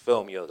points in this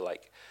film you're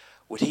like,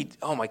 would he?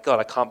 Oh my God,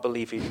 I can't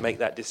believe he'd make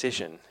that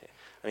decision.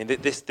 I mean,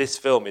 this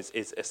film is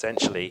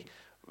essentially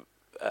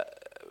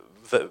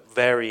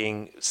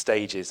varying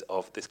stages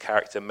of this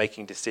character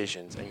making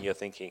decisions, and you're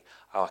thinking,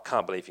 oh, I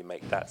can't believe he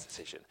made that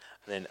decision,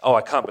 and then, oh,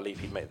 I can't believe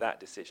he'd make that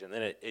decision. And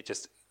then it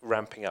just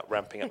ramping up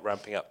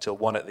till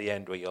one at the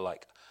end where you're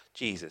like,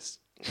 Jesus.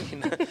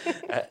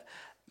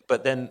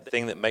 But then the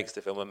thing that makes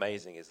the film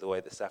amazing is the way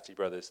the Safdie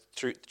brothers,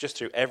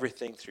 through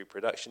everything, through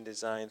production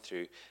design,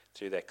 through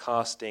their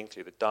casting,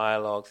 through the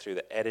dialogue, through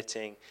the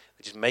editing,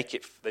 they just make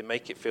it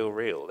feel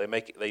real.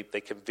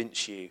 They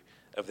convince you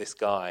of this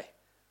guy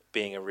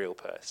being a real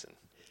person.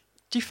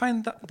 Do you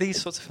find that these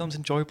sorts of films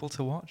enjoyable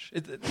to watch?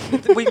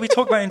 We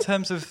talk about it in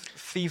terms of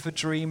fever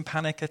dream,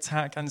 panic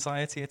attack,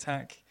 anxiety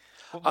attack.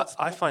 What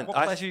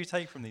pleasure do you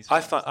take from these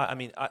films?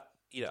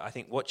 I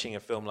think watching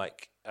a film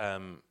like,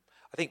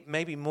 I think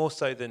maybe more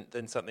so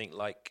than something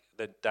like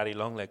the Daddy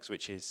Longlegs,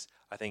 which is,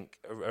 I think,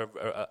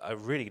 a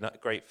really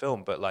great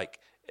film, but like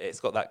it's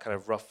got that kind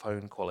of rough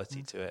home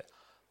quality to it.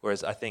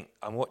 Whereas I think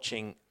I'm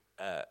watching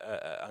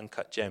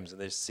Uncut Gems,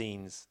 and there's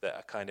scenes that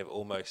are kind of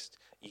almost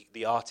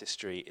the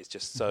artistry is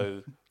just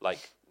so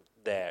like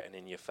there and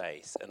in your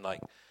face, and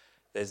like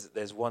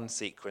there's one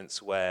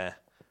sequence where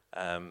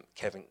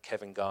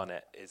Kevin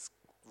Garnett is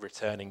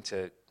returning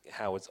to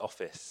Howard's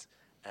office,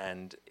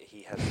 and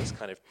he has this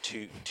kind of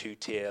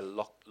two-tier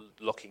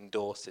locking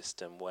door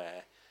system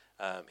where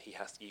he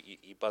has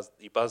you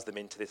buzz them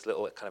into this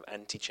little kind of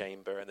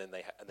antechamber, and then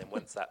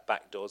once that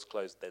back door's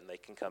closed, then they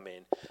can come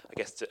in, I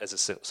guess, as a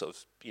sort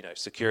of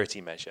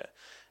security measure.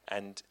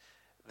 And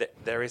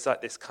there is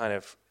like this kind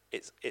of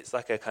it's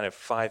like a kind of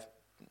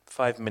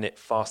 5-minute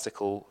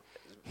farcical,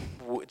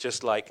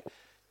 just like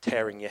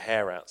tearing your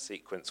hair out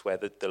sequence where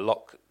the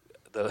lock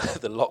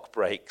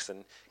breaks,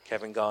 and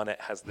Kevin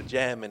Garnett has the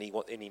gem, and he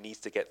needs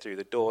to get through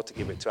the door to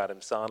give it to Adam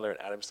Sandler,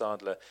 and Adam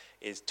Sandler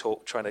is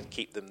trying to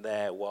keep them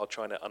there while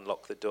trying to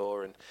unlock the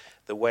door, and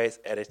the way it's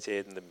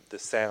edited, and the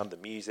sound, the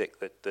music,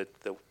 the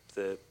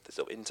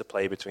sort of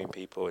interplay between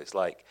people, it's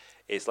like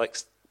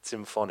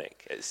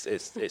symphonic. It's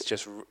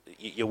just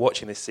you're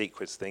watching this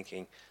sequence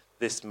thinking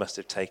this must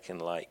have taken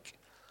like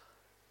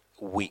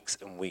weeks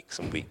and weeks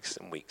and weeks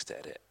and weeks to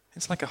edit.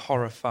 It's like a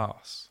horror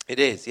farce. It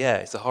is, yeah.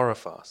 It's a horror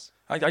farce.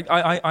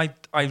 I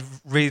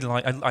really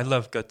like. I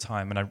love Good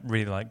Time, and I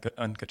really like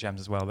Uncut Gems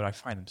as well. But I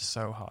find them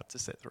so hard to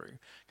sit through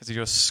because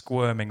you're just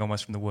squirming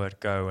almost from the word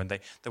go, and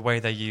the way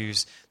they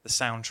use the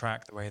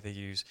soundtrack, the way they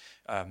use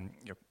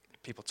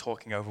people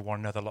talking over one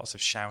another, lots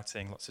of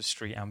shouting, lots of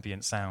street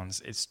ambient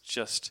sounds. It's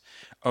just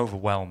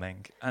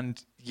overwhelming,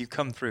 and you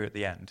come through at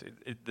the end.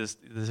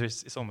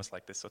 It's almost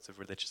like this sort of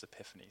religious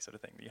epiphany sort of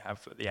thing that you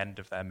have at the end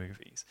of their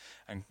movies,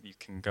 and you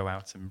can go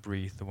out and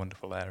breathe the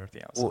wonderful air of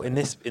the outside. Well, in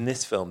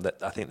this film,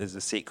 that I think there's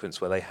a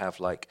sequence where they have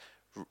like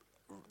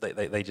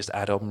they just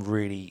add on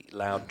really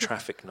loud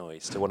traffic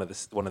noise to one of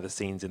the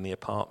scenes in the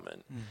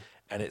apartment,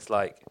 and it's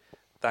like.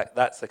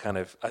 That's the kind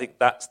of, I think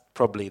that's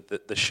probably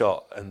the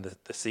shot and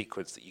the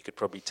sequence that you could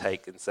probably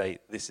take and say,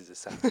 this is a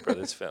Safdie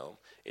Brothers film.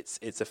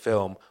 It's a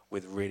film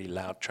with really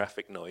loud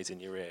traffic noise in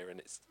your ear,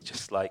 and it's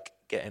just like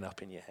getting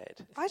up in your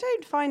head. I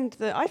find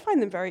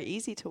them very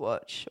easy to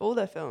watch, all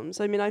their films.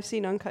 I mean, I've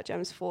seen Uncut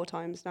Gems 4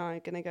 times now.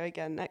 I'm going to go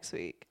again next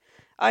week.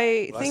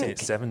 I've seen it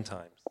 7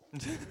 times.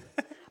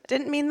 I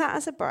didn't mean that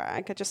as a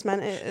brag. I just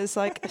meant it as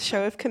like a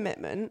show of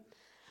commitment.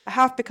 I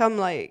have become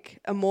like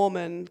a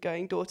Mormon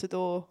going door to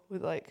door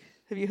with like,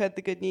 have you heard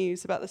the good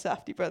news about the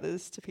Safdie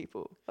Brothers to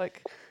people?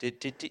 Like,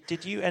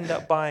 did you end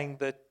up buying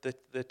the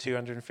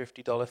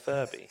 $250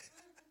 Furby?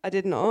 I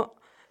did not.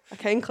 I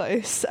came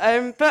close.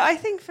 But I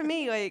think for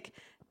me, like,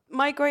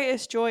 my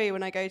greatest joy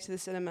when I go to the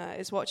cinema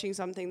is watching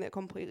something that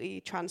completely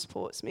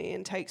transports me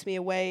and takes me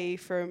away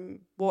from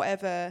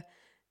whatever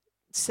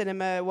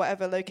cinema,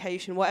 whatever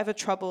location, whatever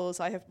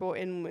troubles I have brought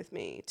in with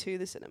me to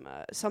the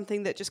cinema.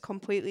 Something that just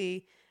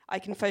completely I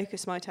can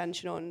focus my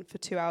attention on for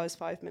 2 hours,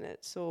 5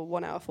 minutes, or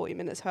 1 hour, 40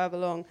 minutes, however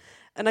long.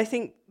 And I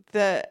think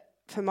that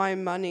for my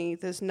money,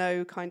 there's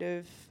no kind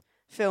of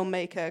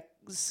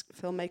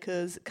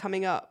filmmakers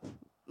coming up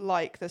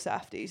like the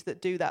Safdies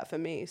that do that for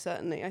me,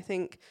 certainly. I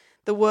think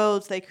the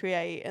worlds they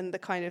create and the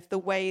kind of the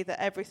way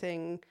that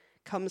everything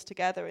comes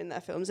together in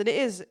their films. And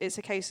it's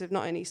a case of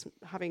not only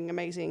having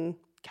amazing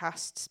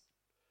casts,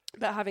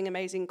 but having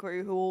amazing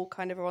crew who all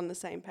kind of are on the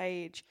same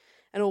page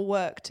and all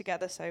work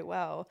together so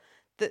well.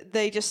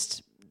 They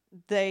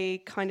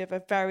kind of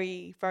are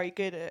very, very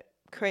good at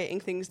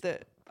creating things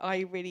that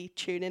I really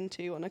tune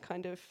into on a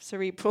kind of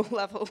cerebral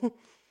level.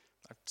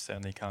 I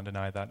certainly can't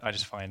deny that. I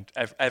just find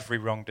every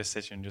wrong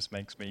decision just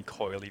makes me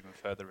coil even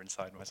further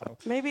inside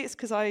myself. Maybe it's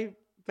because I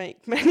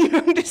make many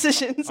wrong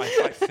decisions.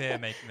 I fear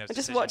making those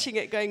decisions. Just watching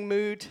it going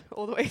mood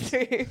all the way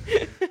through.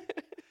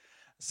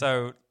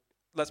 So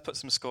let's put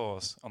some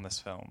scores on this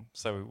film.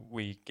 So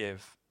we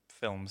give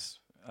films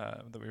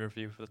that we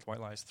review for The White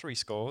Lies 3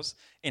 scores: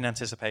 in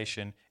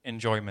anticipation,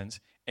 enjoyment,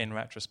 in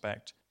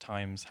retrospect,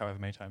 times however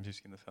many times you've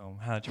seen the film.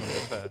 How do you want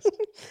to go first?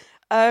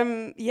 I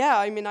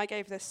mean, I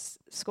gave this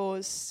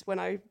scores when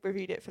I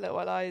reviewed it for Little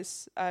White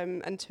Lies,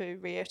 and to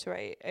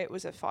reiterate, it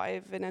was a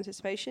 5 in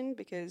anticipation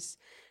because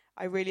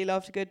I really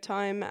loved A Good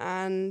Time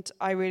and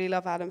I really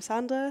love Adam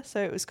Sandler,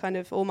 so it was kind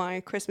of all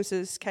my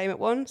Christmases came at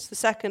once. The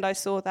second I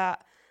saw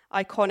that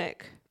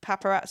iconic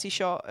paparazzi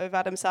shot of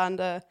Adam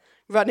Sandler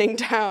running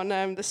down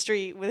the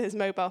street with his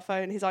mobile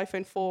phone, his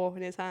iPhone 4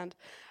 in his hand,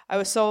 I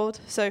was sold.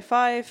 So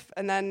 5,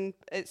 and then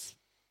it's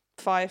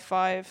 5,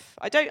 5.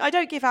 I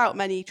don't give out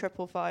many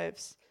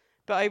 555s,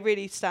 but I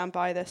really stand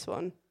by this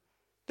one.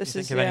 Do you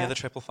think of any other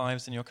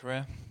 555s in your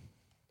career?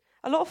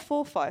 A lot of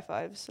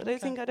 455s. I don't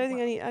think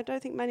many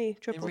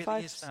 555s. It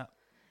really is that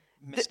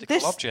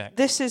mystical object.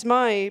 This is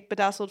my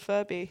bedazzled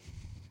Furby.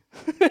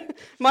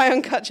 My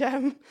uncut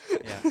gem.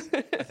 Yes.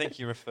 I think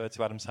you referred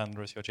to Adam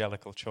Sandler as your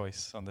Jellicle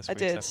choice on this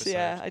week's episode.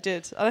 I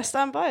did. And I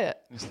stand by it.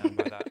 You stand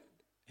by that.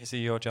 Is he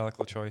your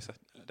Jellicle choice,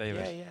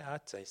 David? Yeah,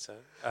 I'd say so.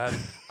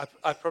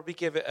 I'd probably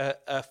give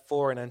it a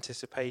 4 in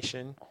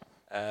anticipation,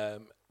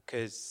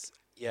 because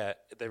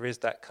there is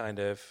that kind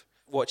of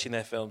watching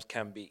their films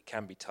can be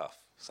tough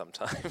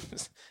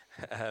sometimes.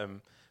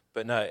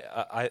 But no,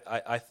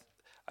 I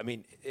I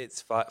mean,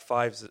 it's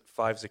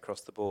fives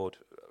across the board.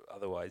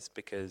 Otherwise,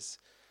 because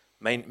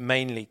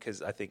mainly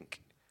because I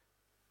think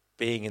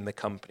being in the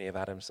company of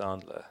Adam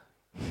Sandler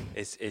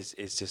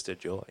is just a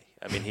joy.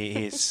 I mean,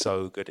 he is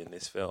so good in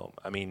this film.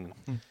 I mean,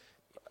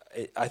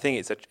 I think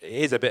it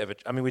is a bit of a.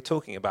 I mean, we're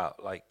talking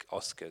about like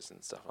Oscars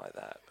and stuff like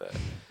that, but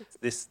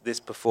this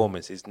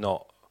performance is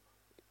not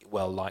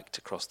well liked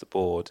across the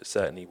board.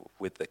 Certainly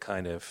with the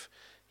kind of,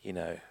 you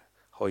know,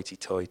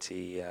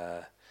 hoity-toity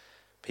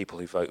people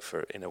who vote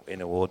for in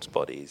awards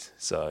bodies.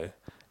 So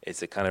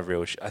it's a kind of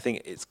real. I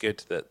think it's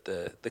good that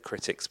the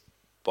critics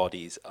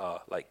bodies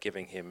are like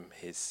giving him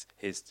his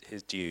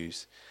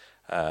dues,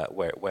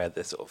 where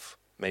the sort of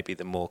maybe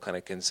the more kind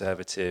of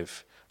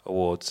conservative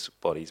awards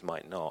bodies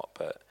might not,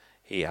 but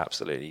he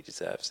absolutely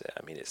deserves it.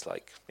 I mean,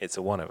 it's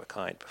a one of a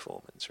kind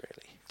performance,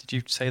 really. Did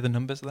you say the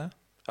numbers there?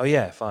 Oh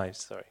yeah,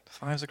 5s. Sorry,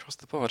 5s across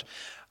the board.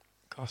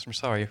 Gosh, I'm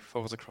sorry,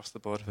 4s across the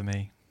board for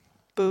me.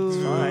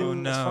 Boo! Oh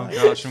no,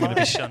 gosh, I'm going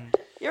to be shunned.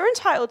 You're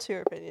entitled to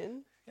your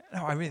opinion.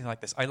 No, I really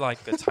like this. I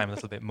like Good Time a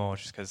little bit more,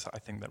 just because I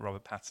think that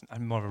Robert Pattinson.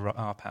 I'm more of a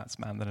R. Pats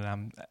man than I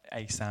am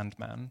a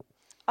Sandman.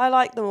 I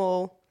like them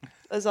all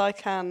as I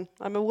can.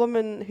 I'm a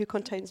woman who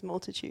contains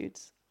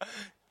multitudes.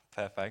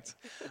 Perfect.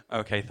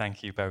 Okay,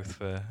 thank you both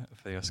for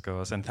your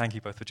scores, and thank you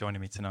both for joining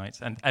me tonight.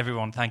 And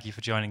everyone, thank you for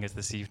joining us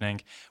this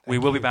evening. We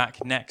will be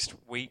back next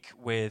week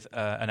with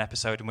an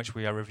episode in which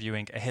we are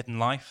reviewing A Hidden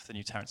Life, the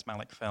new Terrence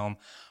Malick film,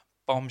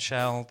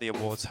 Bombshell, the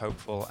awards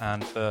hopeful,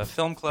 and for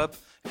Film Club,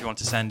 if you want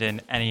to send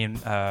in any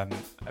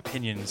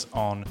opinions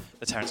on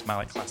the Terrence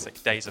Malick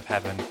classic Days of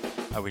Heaven,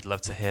 we'd love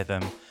to hear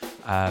them.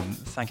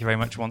 Thank you very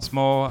much once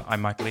more.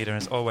 I'm Michael Eder,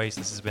 and as always,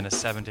 this has been a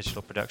 7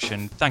 Digital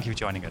production. Thank you for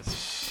joining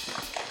us.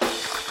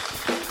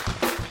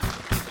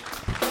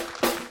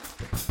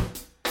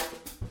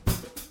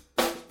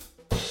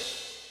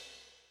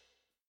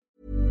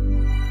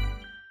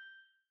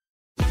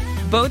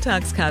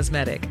 Botox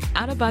Cosmetic,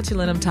 out of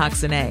botulinum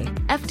toxin A,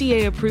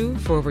 FDA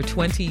approved for over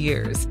 20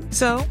 years.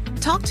 So,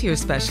 talk to your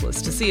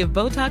specialist to see if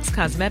Botox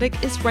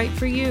Cosmetic is right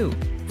for you.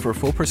 For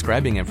full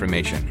prescribing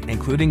information,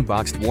 including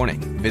boxed warning,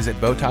 visit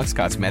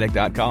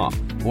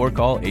BotoxCosmetic.com or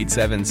call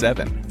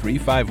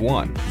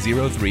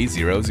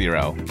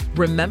 877-351-0300.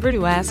 Remember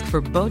to ask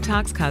for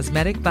Botox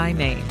Cosmetic by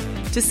name.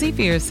 To see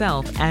for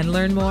yourself and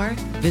learn more,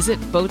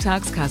 visit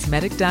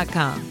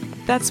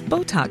BotoxCosmetic.com. That's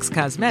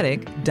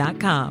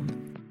BotoxCosmetic.com.